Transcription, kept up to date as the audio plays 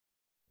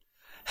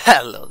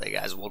Hello there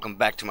guys, welcome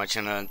back to my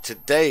channel, and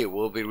today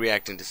we'll be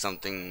reacting to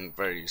something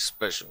very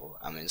special.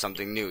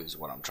 Something new is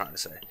what I'm trying to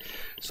say.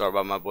 Sorry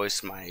about my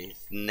voice, my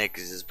neck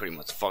is just pretty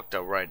much fucked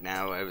up right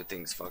now.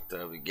 Everything's fucked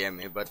up, you get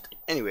me? But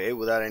anyway,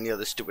 without any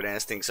other stupid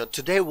ass thing, so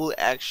today we'll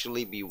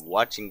actually be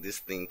watching this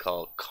thing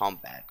called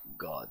Combat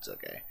Gods,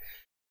 okay?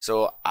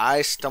 So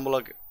I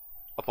stumbled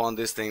upon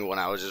this thing when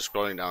I was just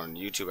scrolling down on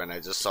YouTube, and I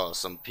just saw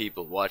some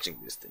people watching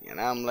this thing, and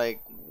I'm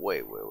like,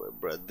 wait,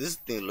 bro, this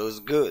thing looks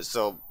good.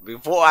 So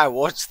before I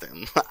watch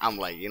them, I'm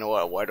like, you know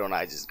what, why don't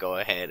I just go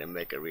ahead and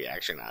make a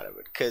reaction out of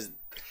it? Because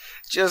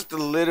just a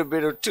little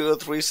bit of 2 or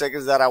 3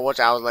 seconds that I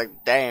watched, I was like,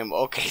 damn,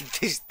 okay,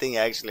 this thing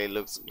actually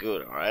looks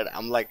good. All right,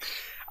 I'm like,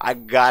 I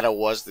gotta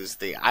watch this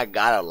thing, I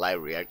gotta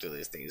live react to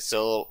this thing.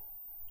 So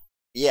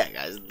yeah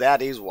guys,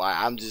 that is why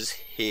I'm just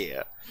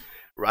here.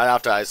 Right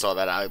after I saw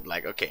that, I'm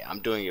like, okay,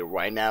 I'm doing it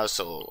right now.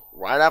 So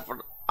right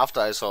after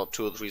I saw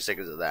 2 or 3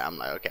 seconds of that, I'm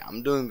like, okay,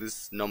 I'm doing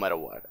this no matter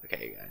what.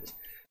 Okay guys,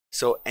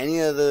 so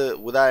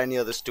without any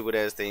other stupid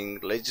ass thing,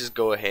 let's just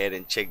go ahead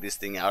and check this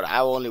thing out. I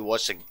only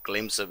watched a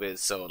glimpse of it,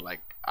 so like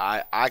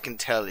I can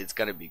tell it's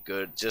gonna be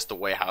good, just the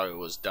way how it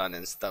was done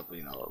and stuff,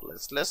 you know.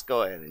 Let's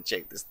go ahead and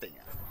check this thing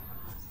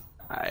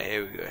out. Alright,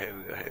 here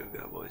we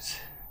go boys.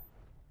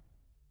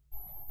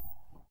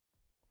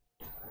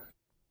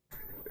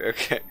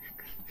 Okay.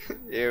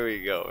 Here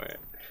we go, man.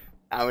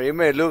 I mean, it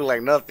may look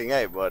like nothing,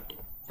 hey, but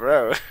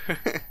bro,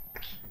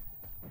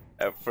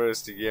 at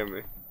first you get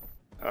me.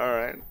 All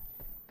right,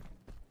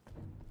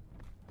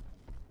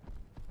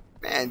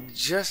 man.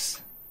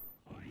 Just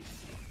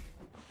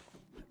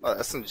oh,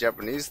 that's some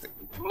Japanese thing.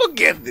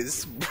 Look at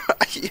this, bro.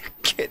 Are you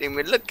kidding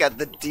me? Look at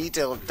the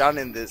detail done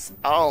in this.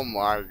 Oh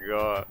my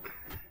god,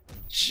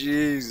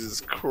 Jesus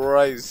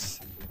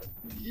Christ,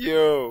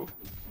 yo,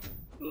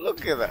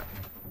 look at that.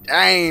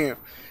 Damn.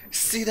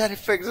 See that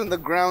effect on the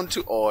ground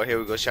too? Oh, here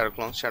we go. Shadow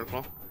clone, shadow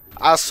clone.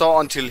 I saw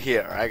until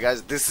here, alright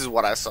guys. This is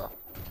what I saw.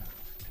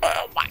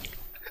 Oh my.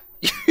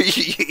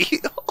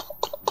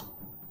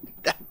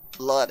 That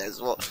blood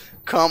as well.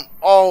 Come,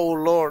 oh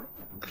lord.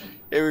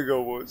 Here we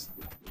go, boys.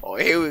 Oh,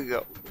 here we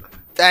go.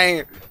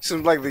 Dang.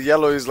 Seems like the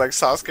yellow is like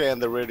Sasuke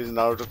and the red is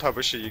Naruto type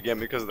of shit, you get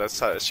me? Because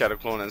that's shadow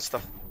clone and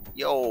stuff.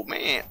 Yo,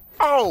 man.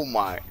 Oh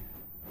my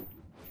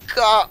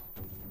god.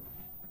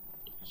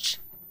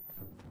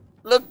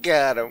 Look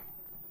at him.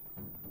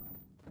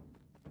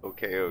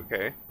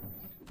 Okay.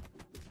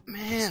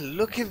 Man,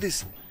 look at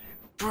this.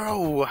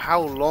 Bro,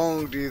 how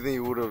long do you think it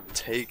would have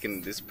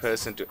taken this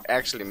person to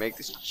actually make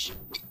this shit?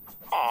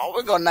 Oh,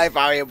 we got a knife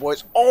out here,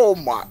 boys. Oh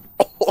my.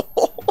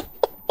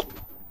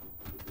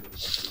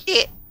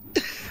 Shit.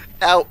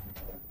 Ow.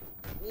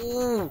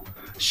 Ooh.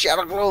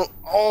 Shadow clone.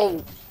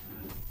 Oh.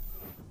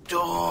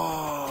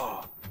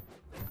 Duh.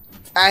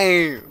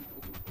 Damn.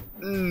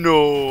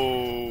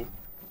 No.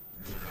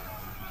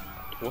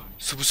 What?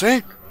 Super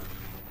Saiyan?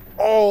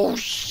 Oh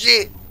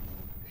shit!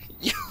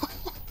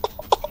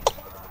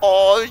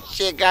 Oh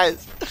shit,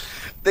 guys!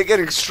 They're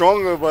getting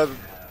stronger by the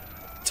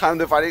time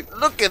they're fighting.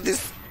 Look at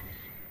this!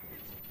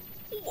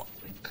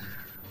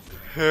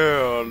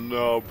 Hell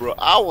no, bro!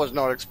 I was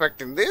not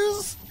expecting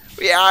this.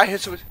 Yeah, I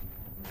hit with.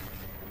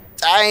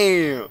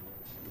 Damn!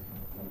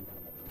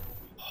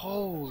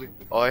 Holy!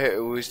 Oh, hey,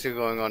 we're still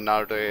going on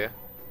Naruto here.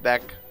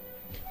 Back.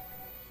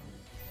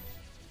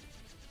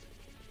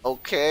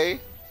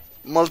 Okay.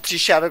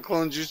 Multi-shadow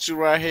clone jutsu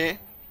right here.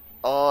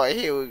 Oh,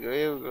 here we go.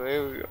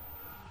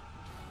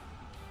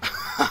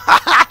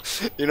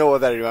 You know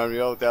what that reminds me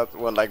of? That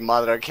when like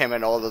Madara came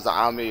and all those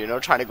army, you know,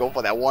 trying to go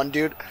for that one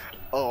dude.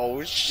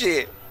 Oh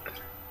shit.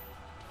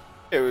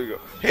 Here we go.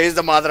 Here's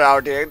the Madara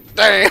out there.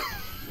 Damn.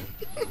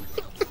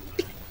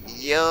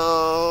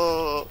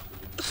 Yo.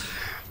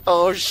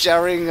 Oh,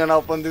 Sharingan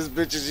up on these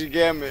bitches, you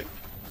get me?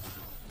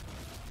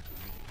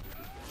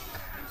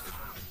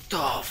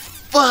 The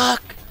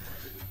fuck?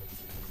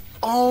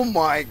 Oh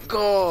my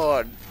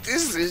god,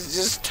 this is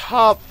just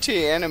top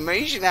tier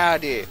animation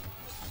out here.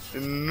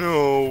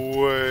 No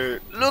way.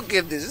 Look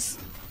at this.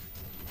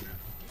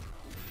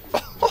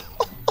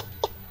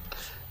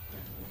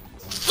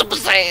 Super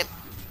Saiyan.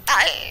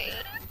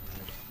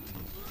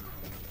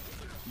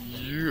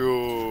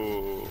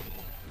 Yo.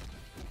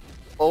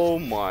 Oh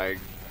my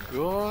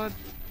god.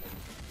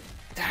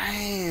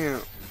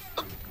 Damn.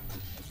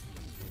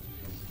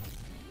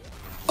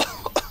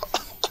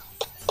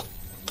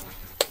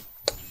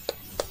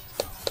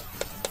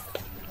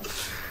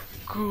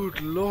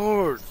 Good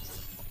lord.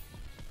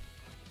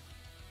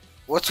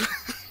 What's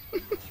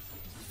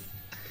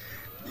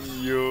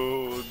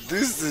yo,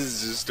 this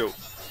is just dope.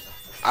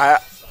 I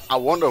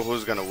wonder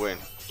who's gonna win.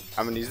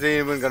 I mean, is there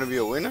even gonna be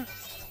a winner?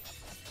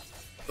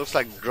 Looks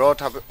like draw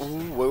type of,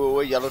 ooh,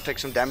 wait, yellow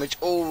takes some damage.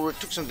 Oh, it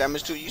took some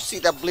damage too. You see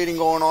that bleeding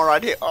going on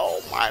right here?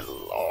 Oh my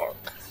lord.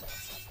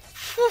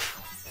 Whew.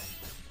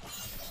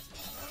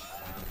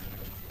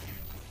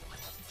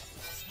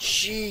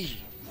 Gee.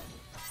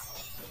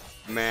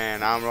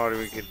 Man, I'm not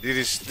even kidding.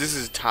 This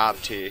is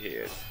top tier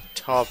here.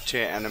 Top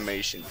tier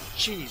animation.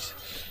 Jeez.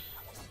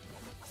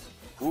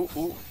 Ooh.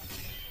 Ooh,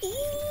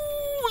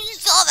 you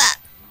saw that?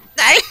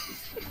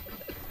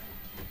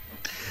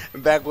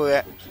 Back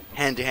with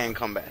hand-to-hand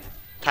combat.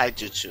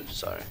 Taijutsu,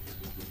 sorry.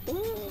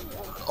 Ooh.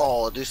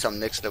 Oh, this is some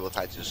next level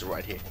Taijutsu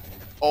right here.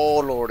 Oh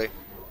lordy.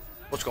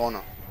 What's going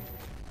on?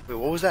 Wait,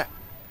 what was that?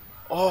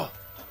 Oh,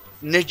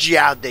 Neji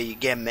out there, you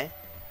get me?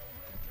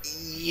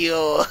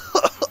 Yo.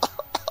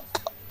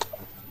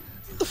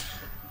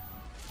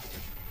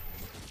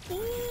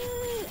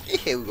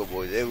 Here we go,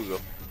 boys. There we go.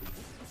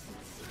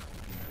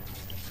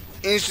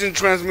 Instant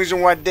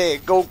transmission right there.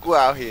 Goku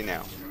out here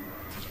now.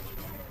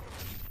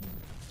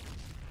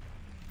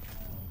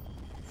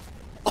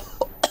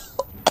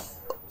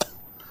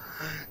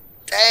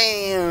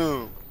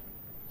 Damn.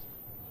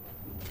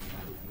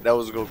 That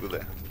was Goku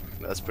there.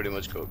 That's pretty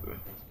much Goku.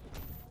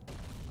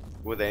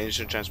 With the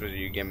instant transmission,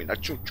 you get me.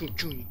 Like, choo choo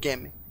choo, you get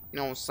me. You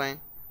know what I'm saying?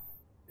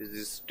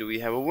 Do we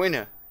have a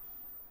winner?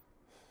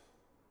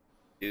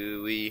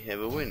 Do we have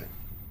a winner?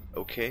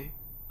 Okay.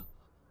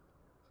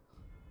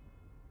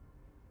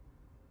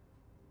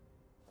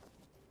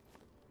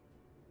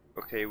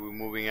 Okay, we're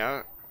moving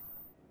out.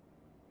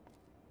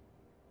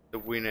 The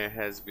winner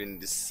has been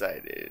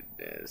decided.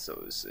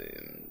 So it's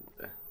in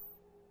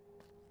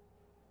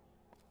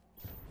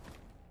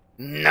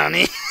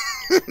Nani?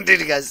 Did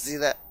you guys see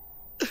that?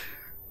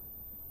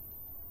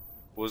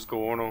 What's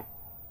going on?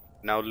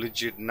 Now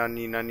legit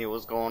Nani,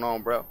 what's going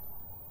on, bro?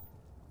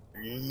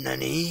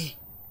 Nani?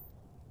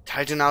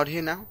 Titan out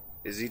here now?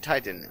 Is he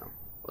Titan now?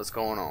 What's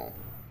going on?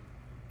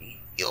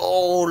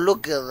 Yo,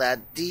 look at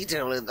that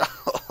detail in the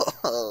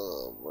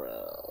oh,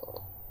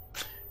 bro.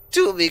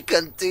 To be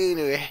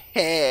continued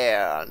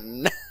here.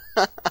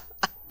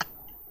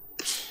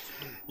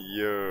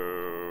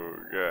 Yo,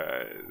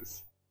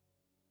 guys.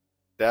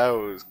 That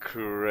was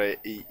crazy.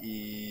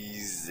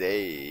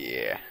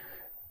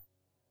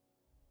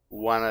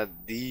 One of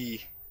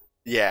the,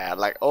 yeah,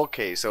 like,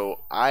 okay,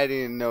 so I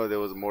didn't know there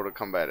was Mortal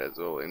Kombat as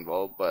well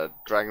involved, but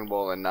Dragon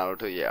Ball and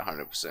Naruto, yeah,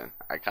 100%.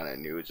 I kind of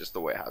knew just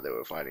the way how they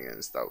were fighting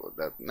and stuff with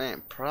that.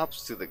 Man,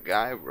 props to the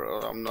guy,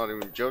 bro. I'm not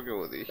even joking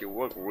with you. He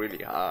worked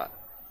really hard.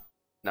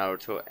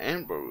 Naruto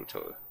and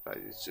Boruto.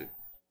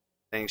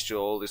 Thanks to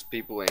all these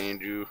people,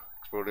 Andrew,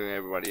 Exploding,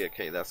 everybody.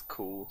 Okay, that's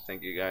cool.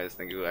 Thank you guys.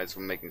 Thank you guys for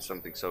making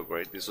something so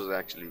great. This was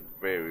actually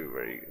very,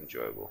 very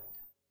enjoyable.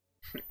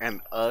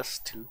 And us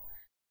too.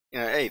 You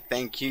know, hey,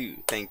 thank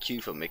you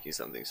for making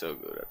something so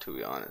good, to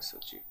be honest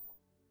with you.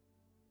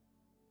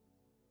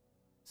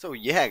 So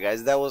yeah,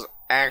 guys, that was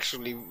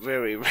actually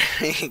very,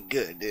 very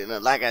good. You know,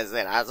 like I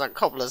said, after a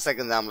couple of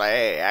seconds, I'm like,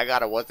 hey, I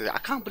gotta watch this. I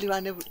can't believe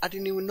I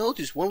didn't even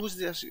notice. When was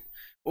this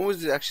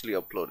actually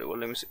uploaded? Well,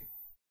 let me see.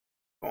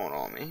 What's going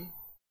on, man?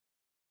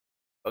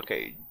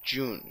 Okay,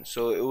 June.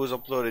 So it was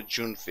uploaded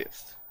June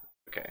 5th.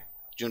 Okay,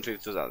 June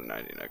 5th,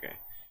 2019. Okay.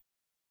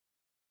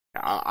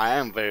 I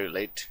am very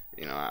late,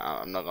 you know.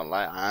 I'm not gonna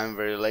lie, I am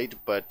very late,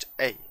 but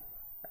hey,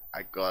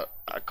 I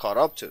caught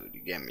up to it.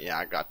 You get me? Yeah,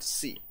 I got to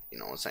see. You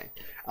know what I'm saying?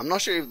 I'm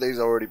not sure if there's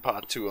already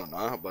part 2 or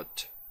not,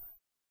 but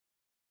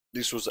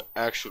this was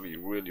actually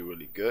really,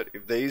 really good.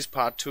 If there is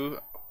part 2,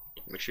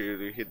 make sure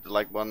you hit the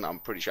like button. I'm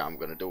pretty sure I'm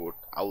gonna do it.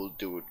 I will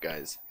do it,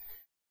 guys.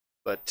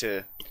 But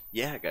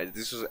yeah, guys,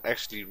 this was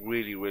actually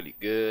really, really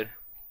good.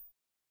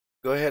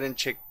 Go ahead and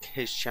check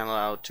his channel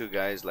out too,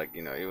 guys. Like,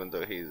 you know, even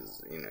though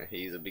he's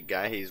a big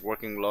guy, he's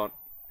working a lot.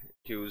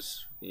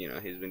 He's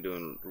been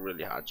doing a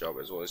really hard job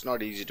as well. It's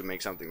not easy to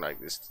make something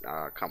like this.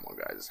 Come on,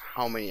 guys.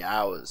 How many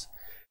hours,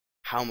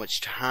 how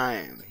much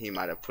time he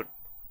might have put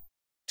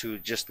to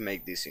just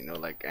make this, you know,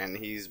 like, and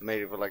he's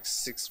made it for like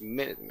 6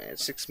 minutes, man.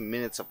 6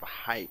 minutes of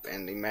hype,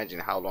 and imagine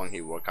how long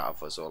he worked out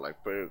for. So,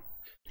 like, bro,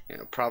 you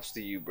know, props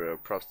to you, bro.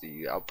 Props to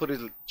you. I'll put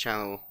his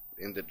channel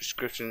in the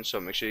description, so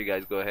make sure you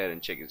guys go ahead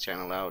and check his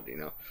channel out, you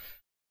know.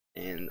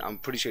 And I'm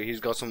pretty sure he's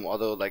got some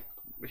other, like,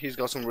 he's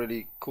got some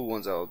really cool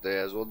ones out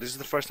there as well. This is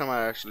the first time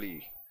I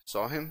actually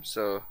saw him,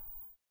 so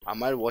I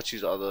might watch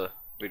his other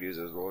videos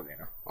as well, you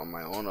know, on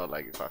my own, or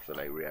like if I feel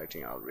like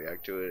reacting, I'll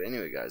react to it.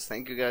 Anyway, guys,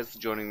 thank you guys for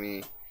joining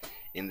me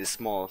in this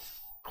small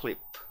clip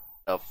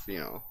of, you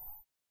know,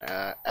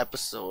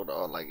 episode,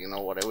 or like, you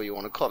know, whatever you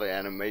want to call it,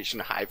 animation,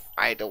 high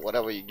fight, or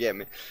whatever, you get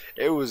me.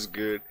 It was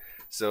good.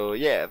 So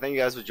yeah, thank you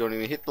guys for joining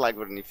me. Hit the like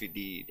button if you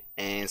did,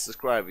 and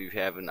subscribe if you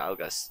haven't. I'll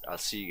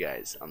see you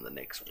guys on the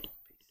next one.